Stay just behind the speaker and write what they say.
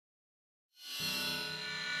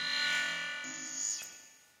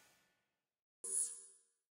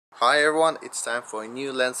Hi everyone, it's time for a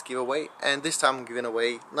new lens giveaway, and this time I'm giving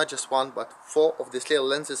away not just one but 4 of these little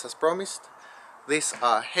lenses as promised. These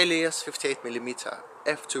are Helios 58mm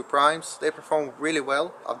f2 primes. They perform really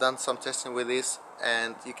well. I've done some testing with these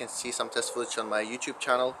and you can see some test footage on my YouTube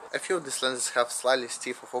channel. A few of these lenses have slightly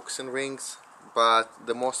stiffer focusing rings, but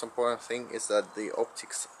the most important thing is that the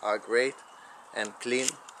optics are great and clean.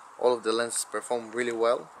 All of the lenses perform really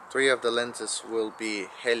well. 3 of the lenses will be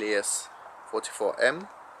Helios 44M,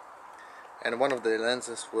 and one of the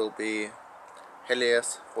lenses will be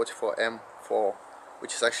Helios 44M4,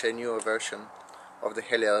 which is actually a newer version of the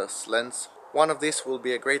Helios lens. One of these will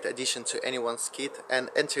be a great addition to anyone's kit, and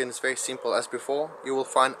entering is very simple as before. You will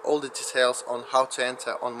find all the details on how to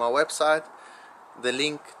enter on my website. The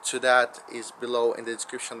link to that is below in the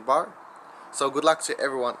description bar. So good luck to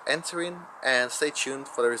everyone entering, and stay tuned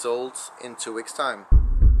for the results in 2 weeks time.